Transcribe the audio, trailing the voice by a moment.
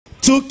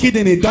2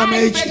 kidney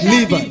damage,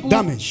 liver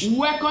damage.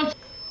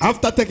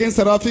 After taking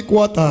seraphic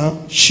water,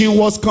 she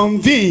was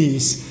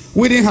convinced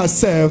within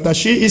herself that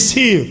she is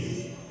healed.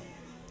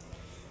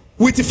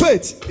 With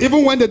faith,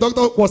 even when the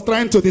doctor was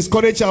trying to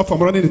discourage her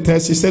from running the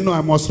test, she said, no,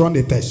 I must run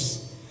the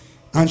test.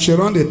 And she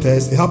ran the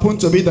test. It happened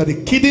to be that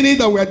the kidney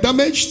that were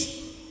damaged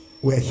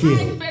were healed.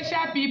 Hi,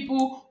 special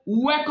people,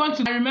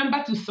 welcome to.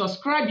 Remember to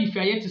subscribe if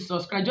you are yet to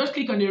subscribe. Just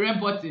click on the red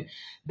button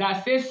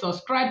that says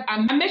subscribe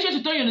and make sure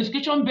to turn your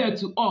notification bell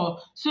to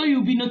all so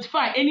you'll be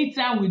notified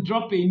anytime we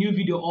drop a new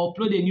video or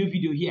upload a new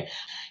video here.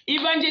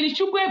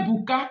 Evangelist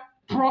Ebuka,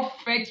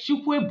 Prophet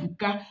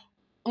Ebuka,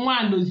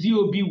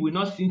 Obi will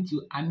not seem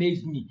to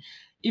amaze me.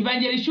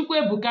 Evangelist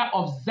Ebuka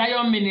of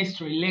Zion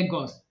Ministry,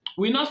 Lagos,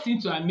 will not seem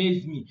to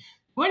amaze me.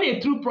 When a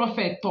true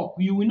prophet talk,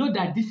 you will know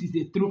that this is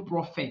a true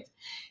prophet.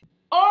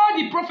 All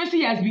the prophecy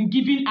he has been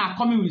given are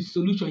coming with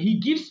solution. He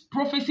gives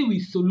prophecy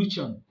with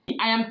solution.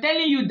 I am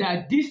telling you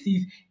that this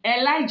is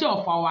Elijah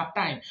of our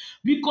time,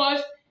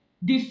 because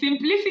the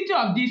simplicity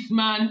of this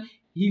man,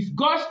 his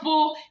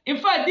gospel, in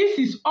fact, this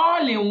is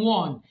all in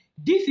one.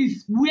 This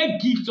is where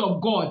gifts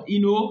of God,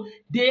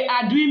 they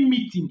are doing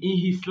meeting in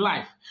his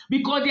life,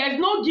 because there is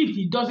no gift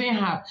he doesn't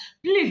have.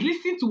 Please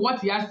listen to what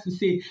he has to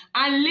say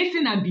and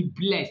listen and be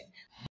blessed.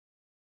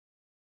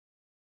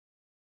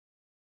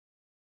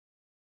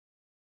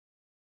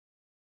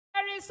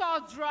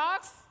 Of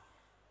drugs,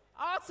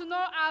 all to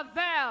no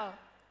avail.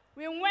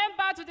 We went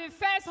back to the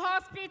first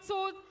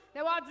hospital.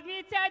 They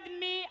admitted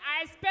me.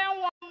 I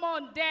spent 1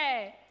 month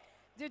there.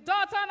 The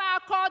doctor now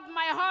called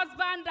my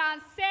husband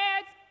and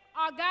said,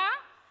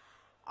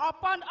 Oga,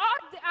 upon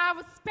all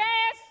I've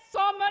spent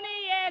so many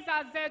years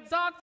as a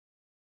doctor,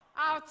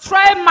 I've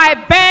tried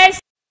my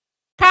best.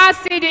 Can't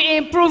see the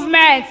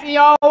improvements in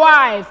your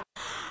wife.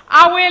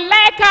 I will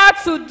like her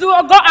to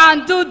go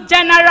and do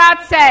general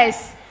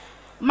tests.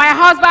 My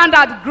husband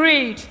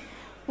agreed.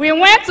 We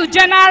went to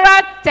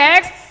general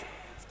tests,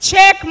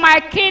 checked my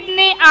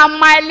kidney and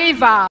my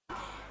liver.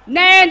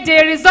 Then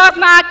the result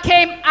now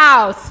came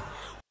out.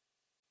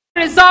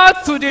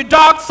 Result to the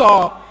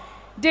doctor.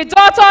 The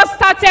doctor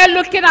started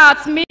looking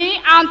at me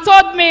and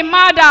told me,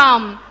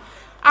 Madam,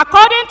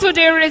 according to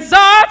the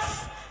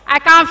results, I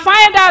can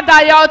find out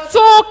that your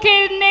 2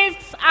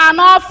 kidneys are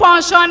not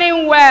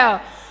functioning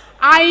well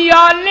and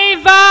your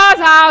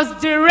liver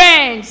has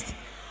deranged.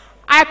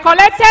 I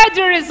collected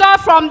the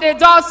result from the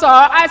doctor.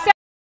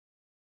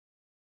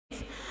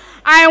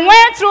 I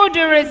went through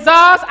the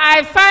results.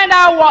 I found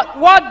out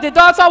what the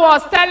doctor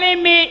was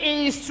telling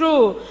me is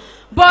true.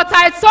 But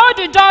I told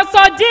the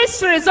doctor,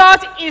 this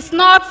result is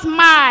not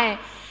mine.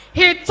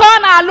 He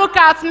turned and looked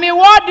at me.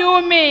 What do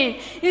you mean?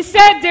 He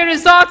said, the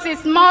result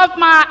is not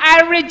mine.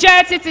 I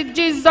reject it in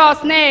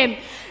Jesus' name.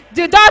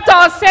 The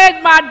doctor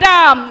said,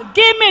 Madam,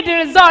 give me the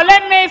result.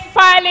 Let me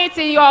file it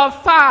in your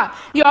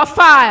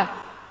file.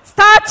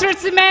 Start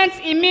treatment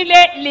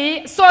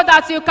immediately so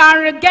that you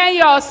can regain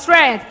your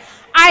strength.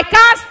 I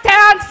can't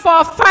stand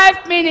for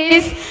 5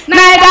 minutes,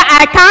 neither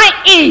I can't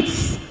eat.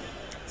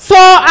 So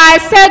I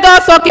said,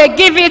 okay,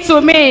 give it to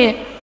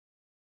me.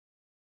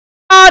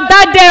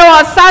 That day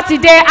was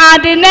Saturday and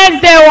the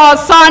next day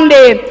was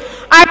Sunday.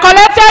 I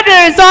collected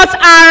the results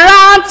and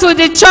ran to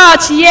the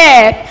church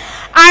here.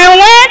 I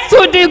went to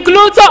the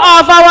gluten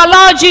of our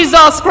Lord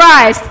Jesus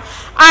Christ.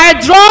 I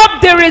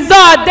dropped the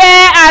result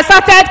there. I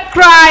started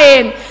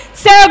crying.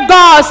 Say,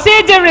 God,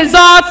 see the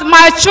results.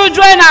 My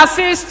children are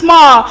still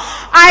small.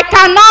 I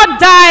cannot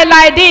die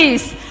like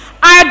this.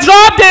 I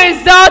dropped the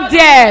result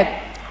there.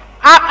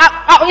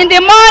 In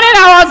the morning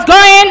I was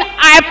going,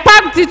 I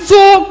packed the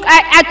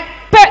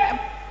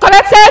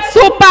collected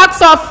 2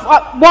 packs of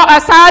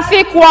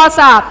seraphic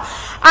water.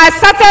 I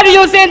started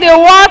using the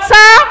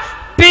water.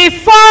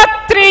 Before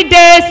 3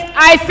 days,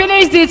 I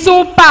finished the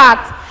 2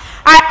 packs.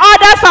 I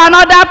ordered for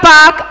another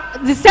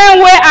pack. The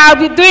same way I'll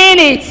be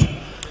doing it.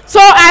 So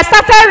I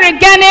started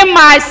regaining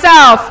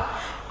myself.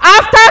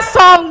 After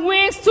some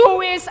weeks, 2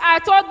 weeks, I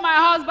told my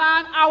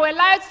husband I would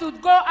like to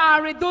go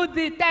and redo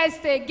the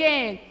test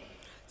again.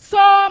 So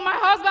my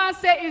husband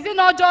said, is it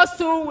not just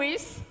 2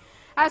 weeks?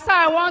 I said,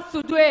 I want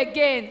to do it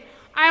again.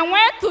 I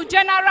went to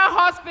General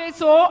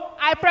Hospital.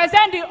 I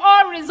presented the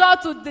whole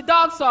result to the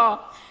doctor.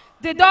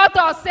 The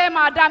doctor said,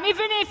 Madam,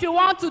 even if you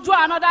want to do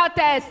another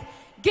test,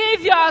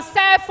 give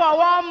yourself for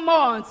 1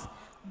 month.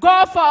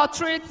 Go for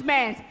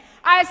treatment.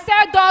 I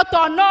said,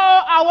 Doctor, no,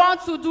 I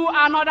want to do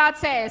another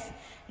test.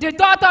 The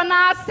doctor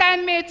now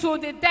sent me to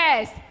the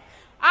test.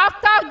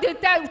 After the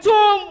test,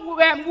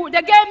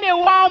 they gave me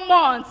 1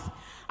 month.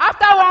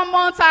 After 1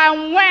 month, I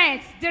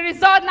went. The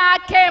result now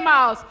came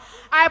out.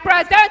 I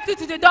presented it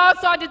to the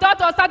doctor. The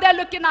doctor started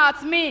looking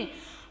at me.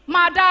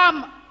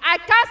 Madam,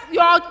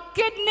 your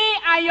kidney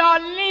and your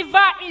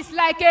liver is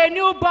like a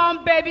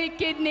newborn baby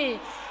kidney.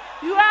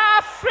 You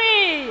are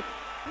free.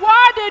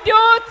 What did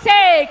you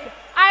take?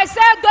 I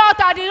said,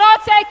 Doctor, I did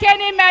not take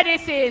any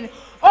medicine.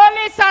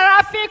 Only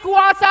seraphic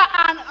water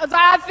and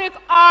seraphic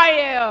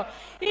oil.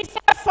 He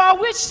said, for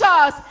which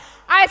church?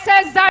 I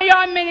said,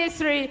 Zion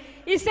Ministry.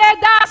 He said,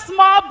 that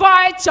small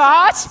boy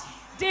church,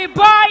 the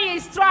boy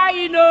is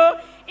trying,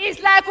 It's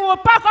like we will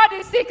pack all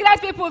the sickness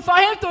people for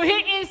him to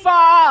heal it for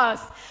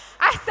us.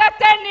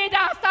 Accepted need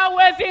and start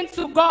waving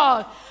to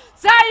God.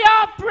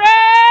 Zion, praise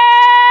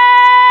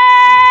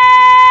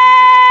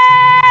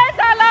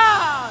the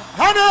Lord.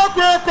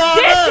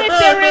 This is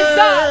the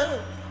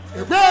result.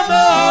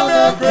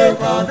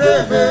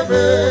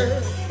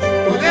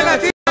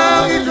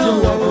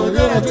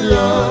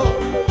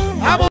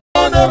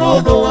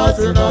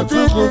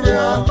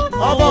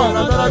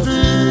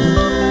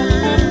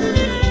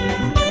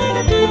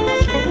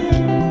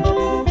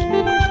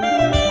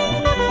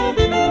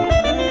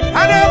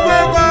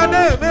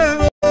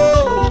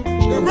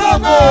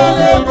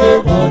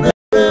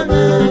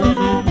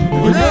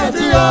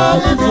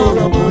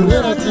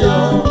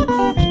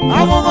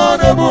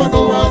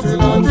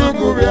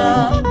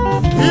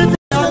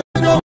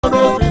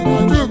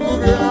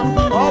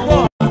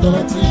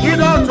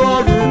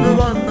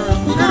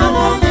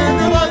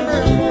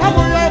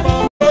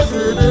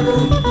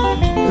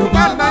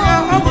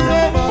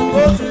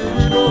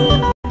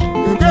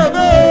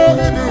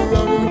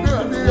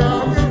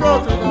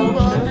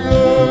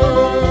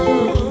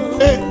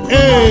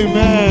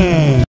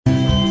 Amen.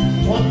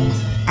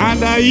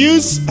 And I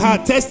use her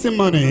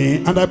testimony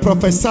and I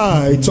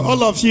prophesy to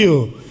all of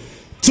you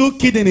 2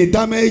 kidney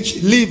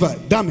damage, liver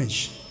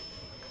damage.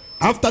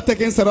 After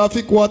taking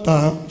seraphic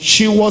water,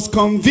 she was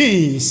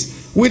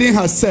convinced within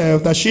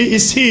herself that she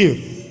is healed.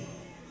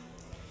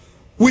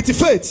 With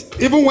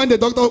faith, even when the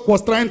doctor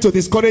was trying to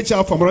discourage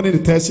her from running the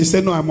test, she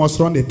said, no, I must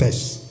run the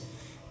test.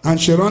 And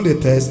she ran the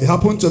test. It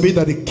happened to be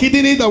that the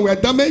kidney that were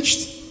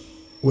damaged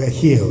were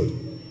healed.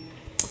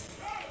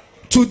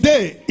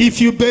 Today, if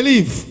you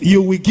believe,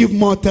 you will give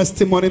more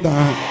testimony than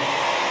her.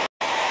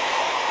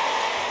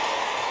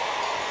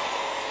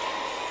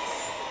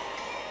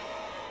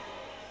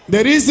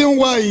 The reason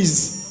why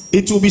is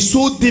it will be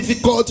so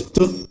difficult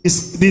to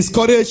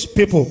discourage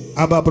people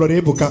about Brother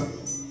Ebuka.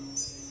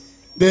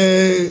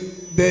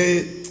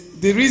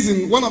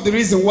 One of the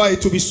reasons why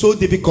it will be so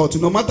difficult,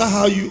 no matter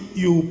how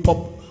you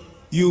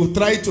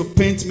try to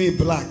paint me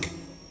black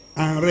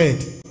and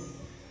red.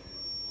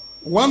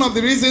 One of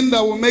the reasons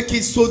that will make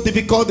it so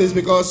difficult is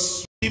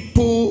because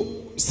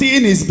people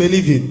seeing is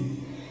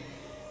believing.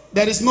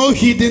 There is no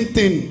hidden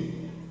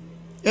thing.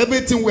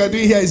 Everything we are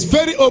doing here is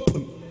very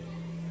open.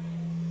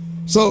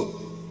 So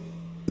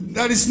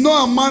there is no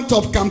amount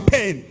of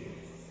campaign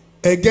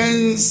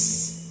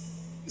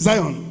against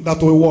Zion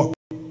that will work.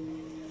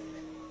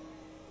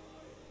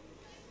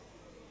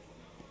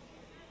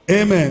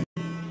 Amen.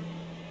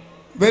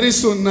 Very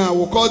soon now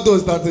we'll call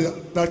those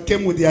that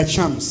came with their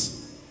charms.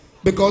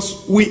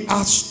 Because we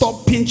are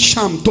stopping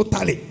charm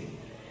totally.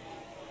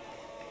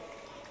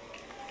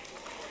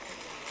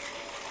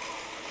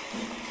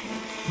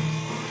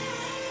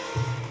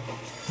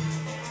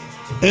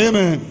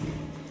 Amen.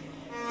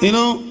 You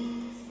know,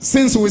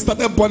 since we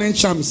started burning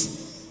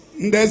charms,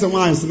 there's a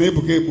man in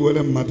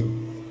Ebuka.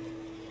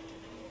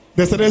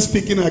 They started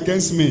speaking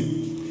against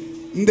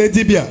me.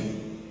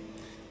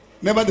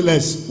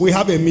 Nevertheless, we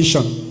have a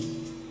mission,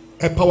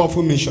 a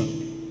powerful mission.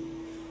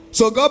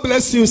 So God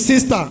bless you,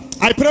 sister.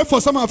 I pray for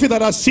some of you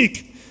that are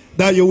sick,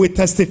 that you will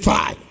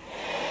testify.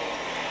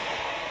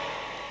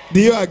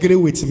 Do you agree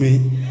with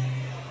me?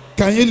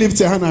 Can you lift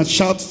your hand and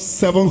shout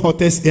 7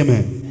 hottest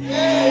amen?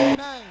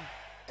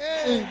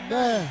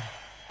 Amen.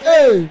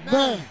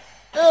 Amen.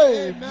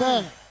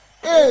 Amen. Amen.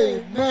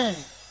 Amen.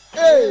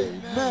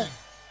 Amen.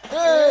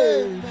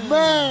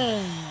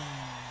 Amen.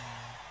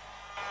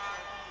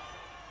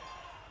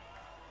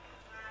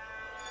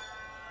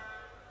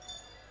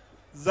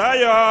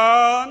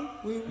 Zion.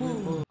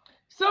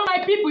 So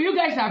my people, you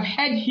guys have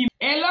heard him.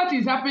 A lot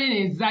is happening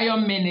in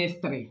Zion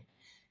ministry.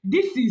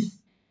 This is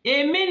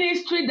a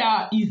ministry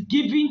that is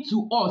given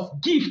to us,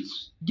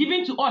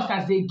 given to us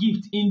as a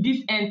gift in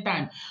this end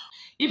time.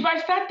 If I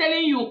start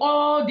telling you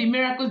all the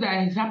miracles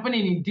that is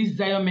happening in this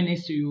Zion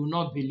ministry, you will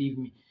not believe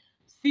me.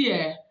 See,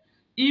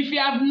 if you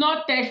have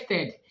not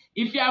tested,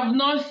 if you have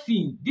not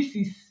seen, this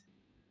is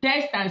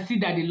test and see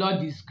that the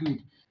Lord is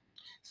good.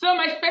 So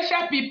my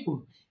special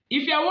people,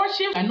 if you are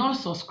watching and not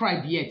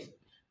subscribed yet,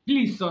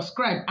 please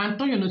subscribe and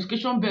turn your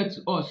notification bell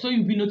to all so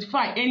you'll be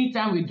notified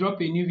anytime we drop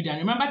a new video.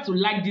 And remember to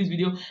like this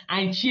video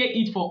and share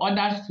it for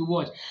others to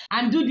watch.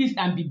 And do this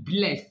and be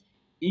blessed.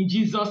 In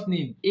Jesus'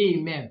 name,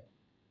 amen.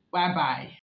 Bye-bye.